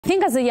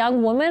think as a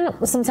young woman,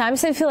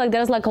 sometimes I feel like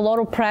there's like a lot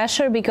of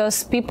pressure because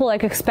people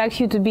like expect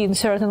you to be in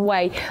a certain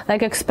way,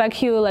 like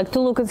expect you like to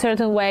look in a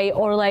certain way,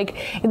 or like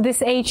in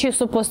this age you're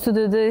supposed to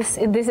do this,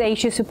 in this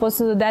age you're supposed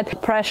to do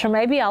that. Pressure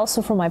maybe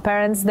also from my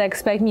parents, they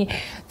expect me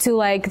to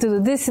like to do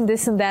this and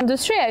this and that. In the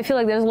industry, I feel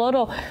like there's a lot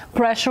of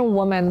pressure on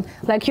women,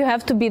 like you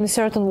have to be in a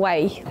certain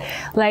way.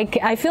 Like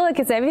I feel like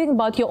it's everything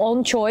about your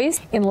own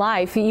choice in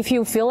life. If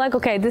you feel like,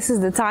 okay, this is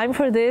the time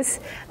for this,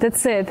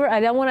 that's it. I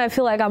don't want to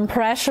feel like I'm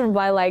pressured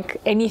by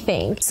like anything.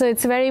 So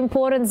it's very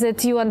important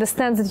that you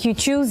understand that you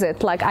choose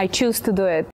it, like I choose to do it.